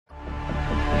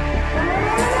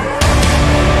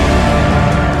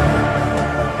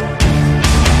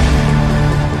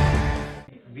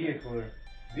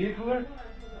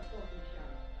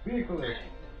ridiculous.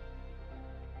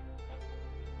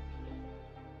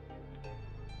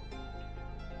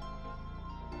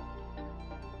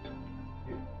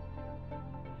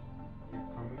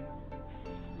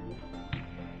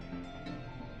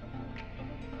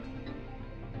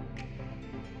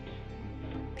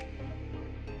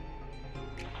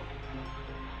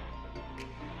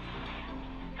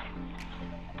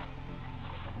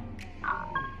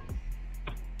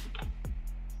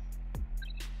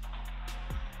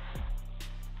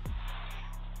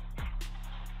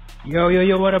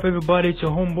 Yo, what up everybody, it's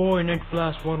your homeboy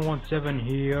NetFlash117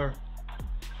 here,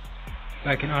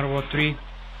 back in War 3.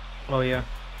 Oh yeah,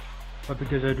 but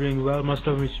because I'm doing well, must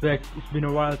have respect. It's been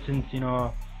a while since,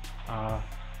 I've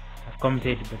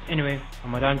commentated, but anyway,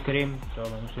 Ramadan Kareem to all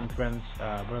my Muslim friends,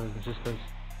 brothers and sisters.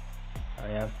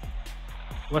 Yeah.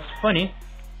 What's funny,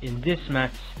 in this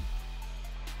match,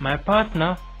 my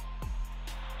partner,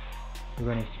 you're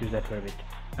gonna excuse that for a bit,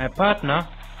 my partner,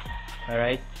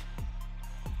 alright,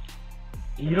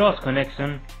 he lost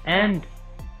connection and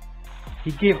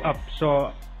he gave up,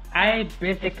 so I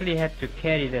basically had to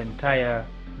carry the entire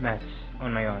match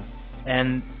on my own,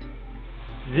 and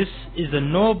this is a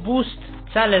no boost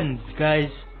challenge, guys.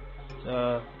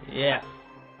 So yeah,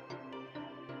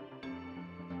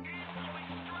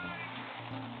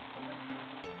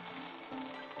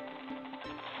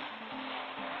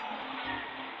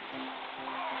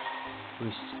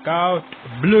 we scout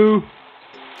blue.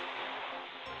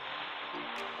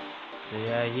 So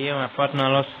yeah, here my partner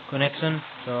lost connection,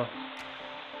 so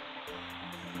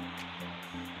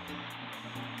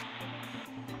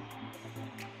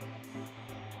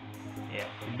yeah,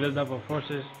 we build up our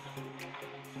forces,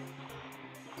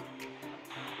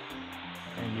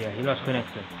 and yeah, he lost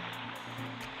connection.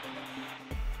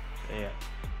 So yeah,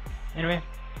 anyway,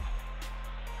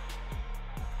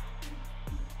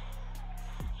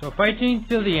 so fighting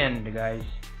till the end, guys.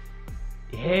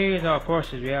 Here is our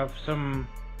forces. We have some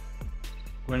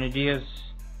grenadiers,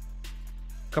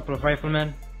 couple of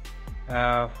riflemen,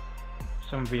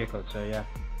 some vehicles. So yeah,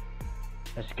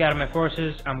 I scatter my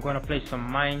forces. I'm gonna place some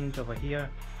mines over here.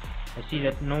 I see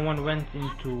that no one went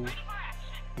into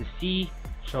the sea,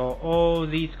 so all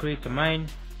these create a mine.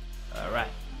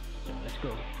 Alright, so let's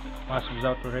go. Wasp is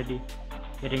out already,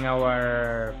 getting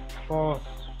our 4th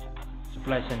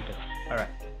supply center. Alright,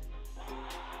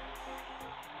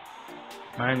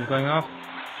 mines going off.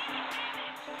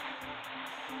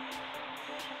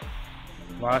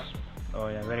 Wasp, oh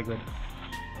yeah, very good.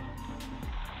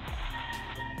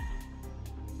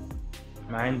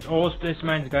 Mines, always place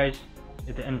mines, guys,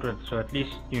 at the entrance, so at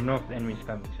least you know if the enemy is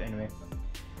coming. So anyway,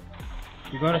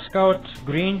 we're gonna scout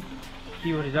green,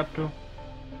 see what he's up to.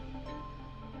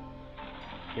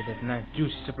 Get that nice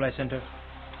juicy supply center.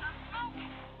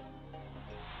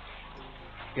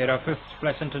 Get our 5th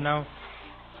supply center now.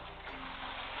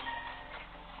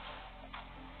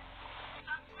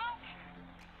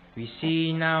 We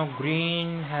see now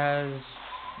green has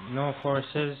no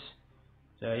forces,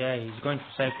 so yeah, he's going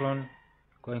for Cyclone,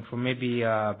 going for maybe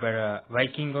better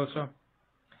Viking also.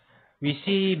 We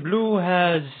see blue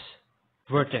has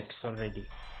Vortex already,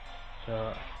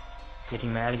 so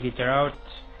getting my alligator out.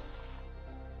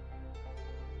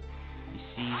 We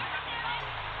see, yeah.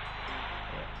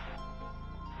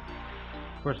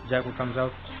 First Jackal comes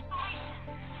out,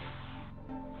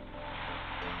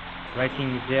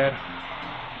 Viking is there.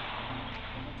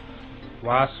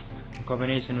 Wasp in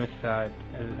combination with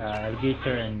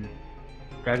alligator and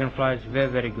dragonfly is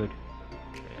very good.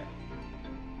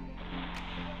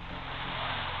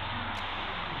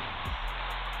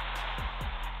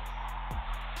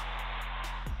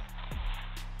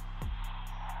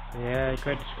 Yeah, he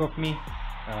tried to scope me.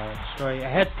 Destroy. I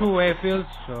had 2 airfields,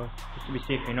 so just to be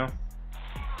safe, you know.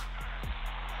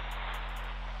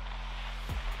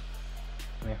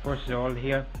 My forces are all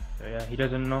here, so yeah, he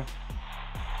doesn't know.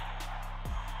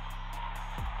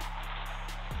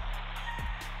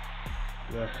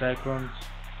 We have cyclones.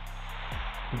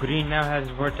 Green now has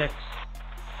Vortex.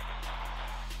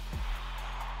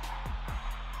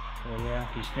 So yeah,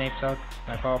 he snipes out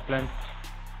my power plant.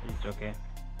 It's okay.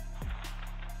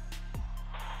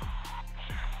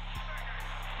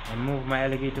 I move my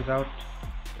alligators out.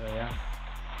 So yeah.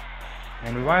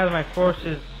 And while my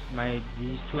forces,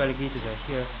 these 2 alligators are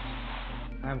here,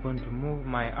 I'm going to move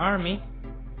my army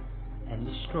and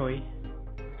destroy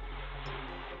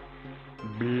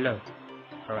blue.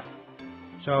 Alright,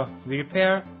 so we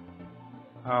repair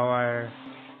our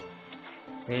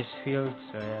base field.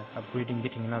 So yeah, upgrading,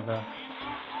 getting another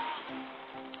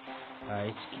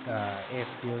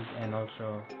airfield and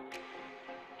also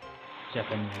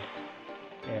second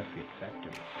airfield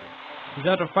factory. He's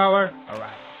out of power.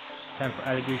 Alright, time for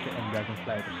alligator and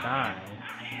dragonfly to shine.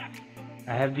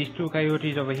 I have these two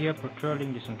coyotes over here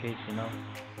patrolling just in case, you know.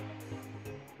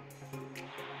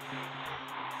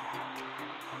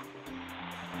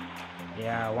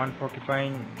 Yeah, one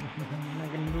porcupine.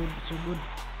 Not gonna do it so good.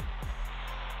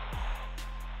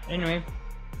 Anyway,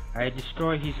 I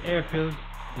destroy his airfield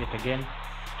yet again.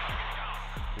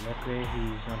 So that way he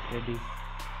is not ready.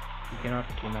 He cannot,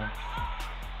 you know.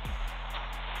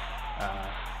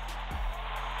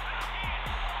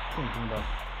 Thinking about,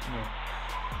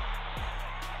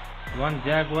 one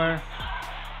jaguar,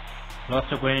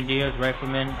 lots of grenadiers,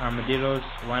 riflemen, armadillos,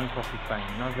 one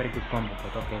porcupine. Not very good combo,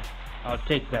 but okay, I'll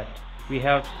take that. We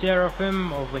have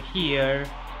seraphim over here.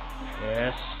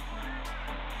 Yes.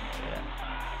 Yeah.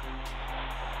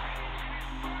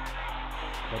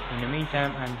 But in the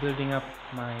meantime, I'm building up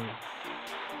my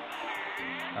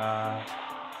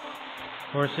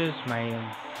horses.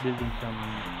 Building some.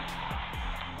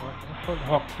 What's called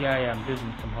hawks? Yeah, I'm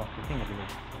building some hawks. I think I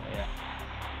believe. Yeah.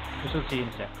 We shall see in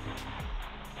a sec.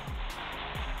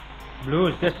 Blue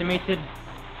is decimated.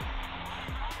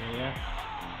 Yeah.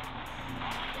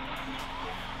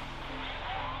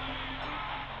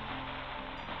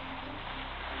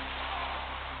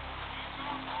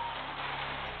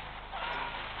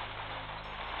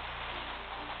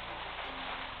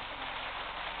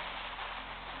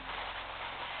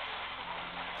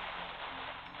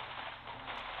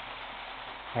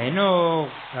 I know,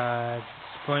 this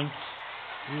point.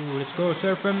 Ooh, let's go.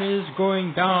 Seraphim is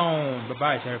going down.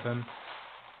 Bye-bye, Seraphim.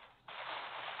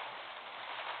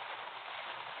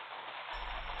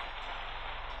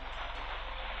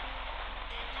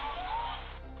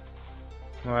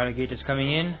 More alligators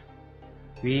coming in.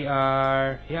 We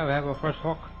have our first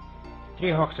hawk.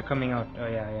 3 hawks are coming out. Oh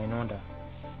yeah, I know that.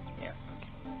 Yeah.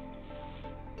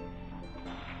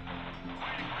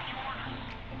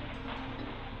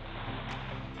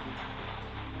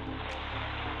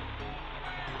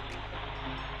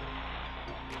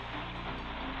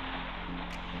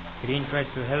 Green tries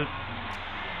to help.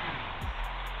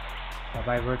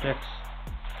 Bye-bye, Vertex.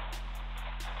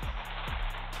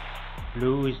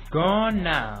 Blue is gone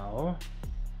now.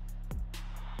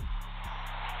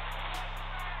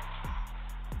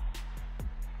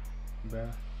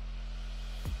 Bruh.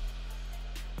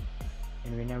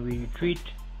 Anyway, now we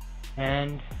retreat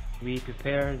and we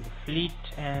prepare the fleet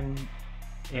and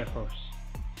air force.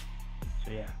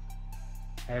 So yeah,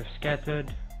 I have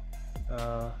scattered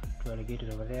 2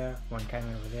 alligators over there, 1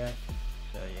 cannon over there.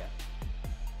 So yeah.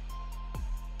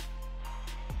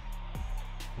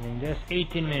 In just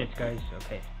 18 minutes, guys.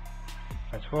 Okay.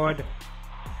 Fast forward.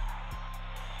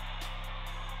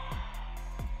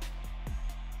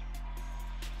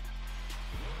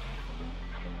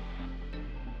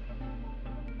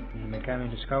 My cannon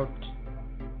to scout.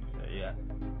 So yeah.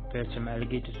 Prepared some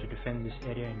alligators to defend this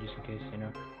area, in just in case, you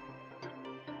know.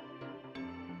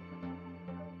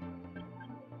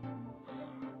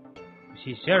 We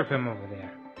see Seraphim over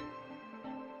there.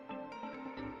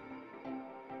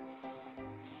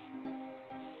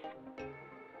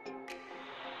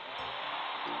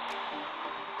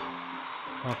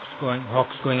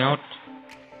 Hawks going out.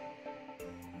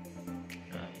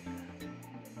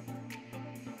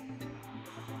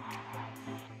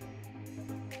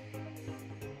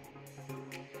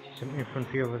 See some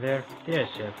infantry over there. There's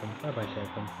Seraphim. Bye bye,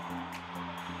 Seraphim.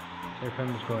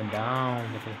 Seraphim is going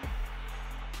down. Okay.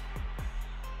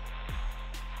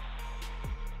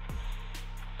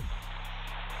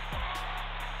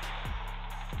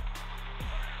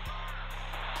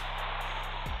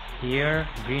 Here,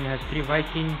 green has 3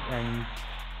 Vikings and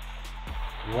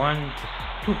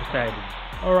 2 Poseidons.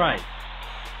 Alright.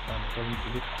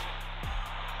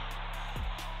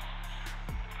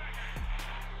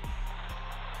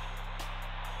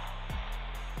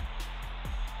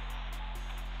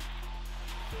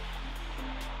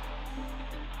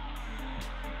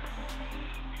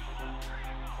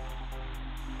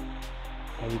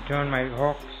 I return my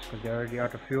hawks because they're already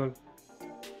out of fuel.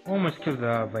 Almost killed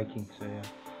the Vikings, so yeah.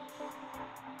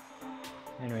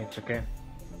 Anyway, it's okay.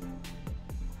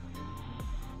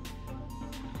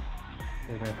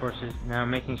 There's my forces. Now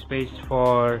I'm making space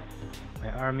for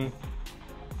my army.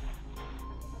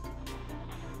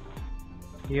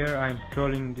 Here I'm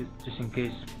patrolling just in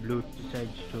case blue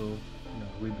decides to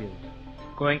rebuild.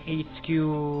 Going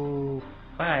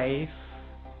HQ5.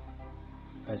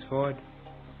 Fast forward.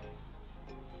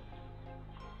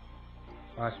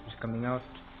 Wasp is coming out.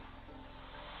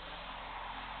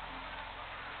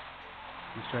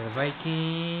 Destroy the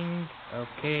Viking.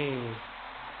 Okay.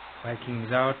 Viking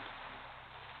is out.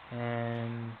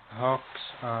 And Hawks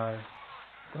are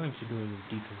going to do a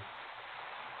detour.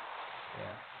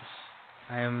 Yeah.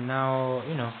 I am now,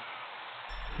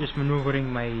 just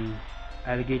maneuvering my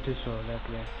alligator so that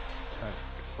way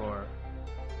for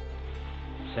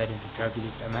deciding to target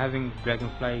it. I'm having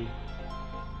dragonfly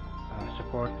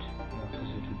support. Just a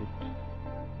little bit.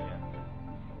 Yeah.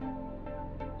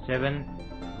 7.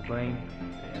 We're going.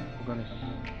 Yeah, we're gonna.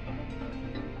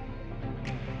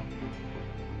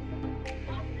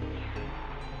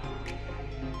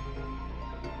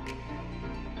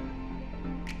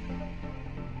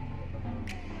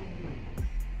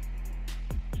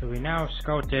 So we now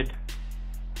scouted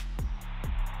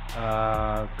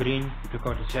green. We took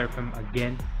out the seraphim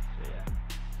again. So yeah,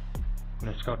 I'm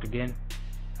gonna scout again.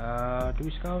 Do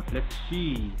we scout? Let's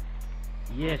see.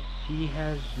 Yes, he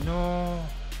has no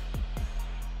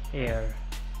air.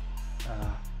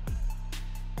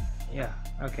 Yeah,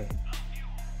 okay.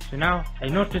 So now I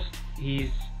noticed his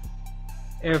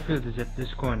airfield is at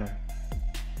this corner,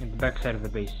 in the back side of the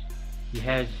base. He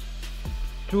has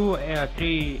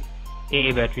 3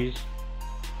 AA batteries.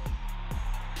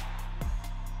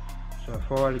 So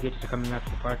 4 alligators are coming out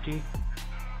to the party.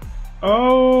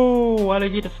 Oh,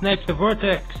 alligator snipes the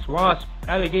vortex. Wasp,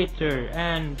 alligator,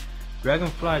 and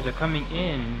dragonflies are coming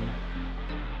in.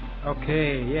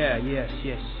 Okay, yeah, yes.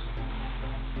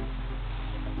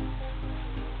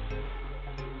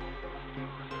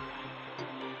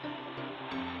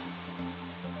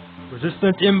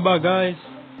 Resistant imba, guys.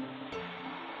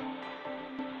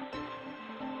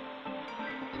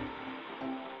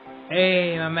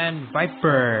 Hey, my man,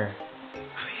 Viper.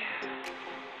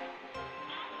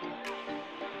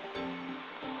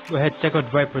 Go ahead, check out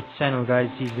Viper's channel, guys.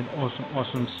 He's an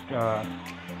awesome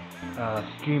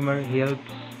streamer. He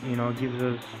helps, gives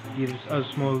us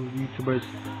small YouTubers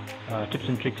tips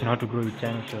and tricks on how to grow your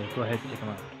channel. So go ahead, check him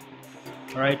out.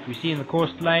 Alright, we see in the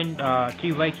coastline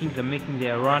 3 Vikings are making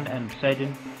their run and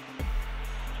Poseidon.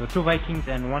 So 2 Vikings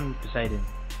and 1 Poseidon.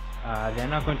 They're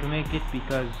not going to make it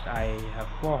because I have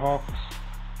 4 hawks.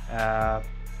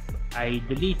 I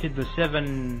deleted the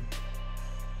 7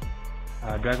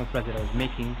 dragonflies that I was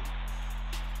making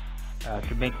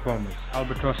to make formers.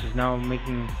 Albatross is now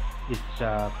making its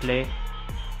play.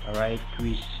 Alright,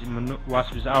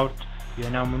 Wasp is out. We are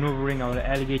now maneuvering our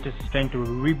alligators, trying to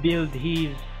rebuild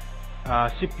his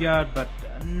shipyard, but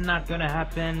not gonna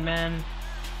happen, man.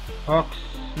 Hawks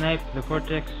snipe the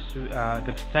vortex,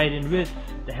 the Poseidon with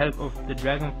the help of the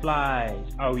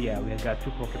dragonflies. Oh yeah, we have got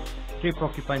 3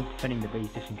 porcupines defending the base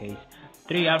just in case.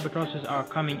 3 albatrosses are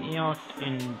coming out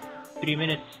in 3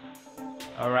 minutes.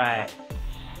 Alright.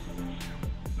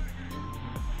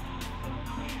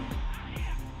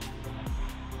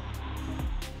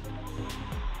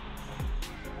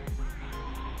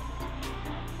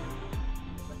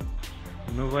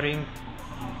 Maneuvering.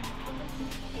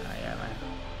 Yeah, man.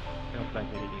 Dragonflies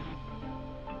very deep.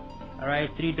 Alright,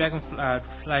 3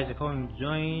 dragonflies are coming to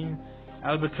join.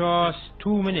 Albatross,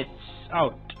 2 minutes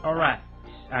out. Alright.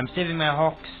 I'm saving my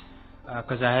hawks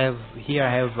because I have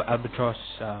albatross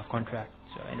contract.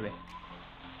 So anyway,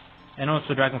 and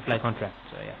also dragonfly contract.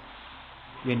 So yeah,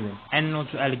 win-win. And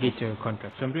also alligator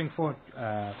contract. So I'm doing 4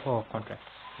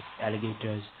 contracts: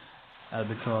 alligators,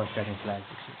 albatross, dragonflies,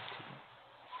 etc.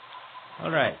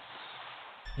 Alright.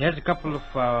 He has a couple of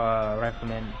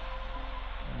riflemen.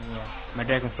 Yeah, my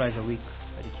dragonflies are weak,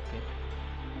 but it's okay.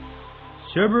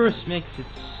 Cerberus makes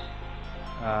its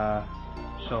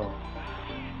so.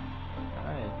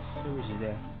 Alright, Cerberus is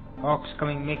there. Hawks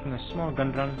coming, making a small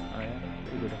gun run. Oh yeah,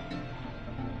 very good.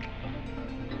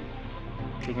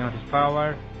 Taking out his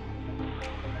power.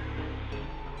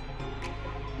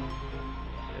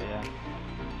 So yeah.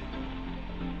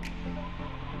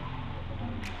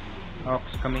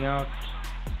 Hawks coming out.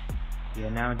 We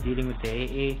are now dealing with the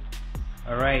AA.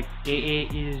 Alright, AA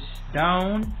is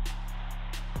down.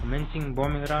 Commencing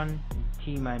bombing run in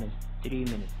T-minus 3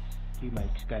 minutes. 3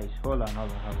 mics, guys. Hold on.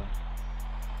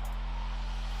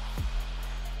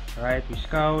 Alright, we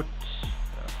scout.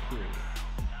 Okay.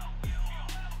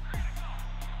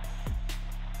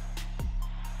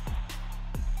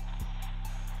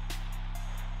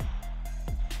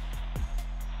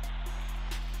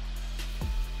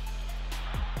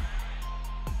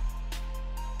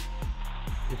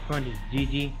 This one is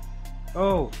GG.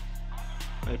 Oh!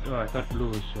 Wait, I thought blue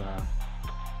was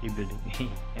rebuilding.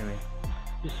 Anyway,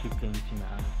 just replaying it in my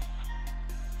eyes.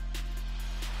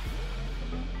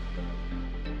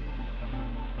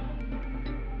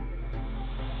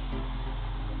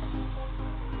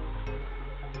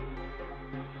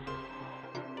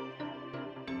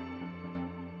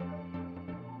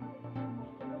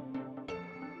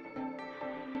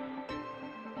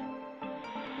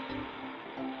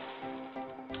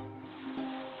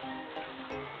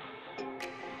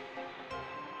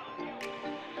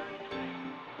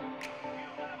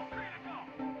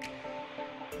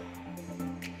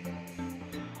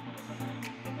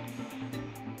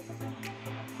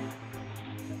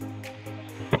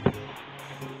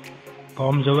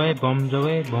 Bombs away, bombs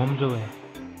away, bombs away.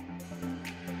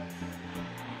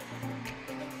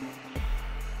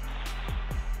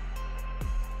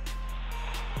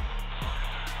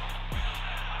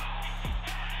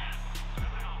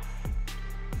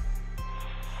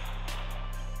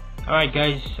 Alright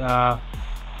guys,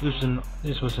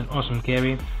 this was an awesome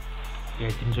carry. If you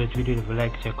guys enjoyed the video, leave a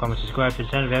like, share, comment, subscribe to the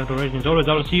channel if you haven't already. As always,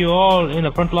 I will see you all in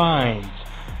the front lines.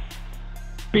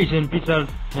 Peace and peace out.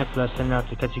 Next class, send out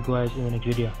to catch you guys in the next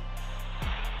video.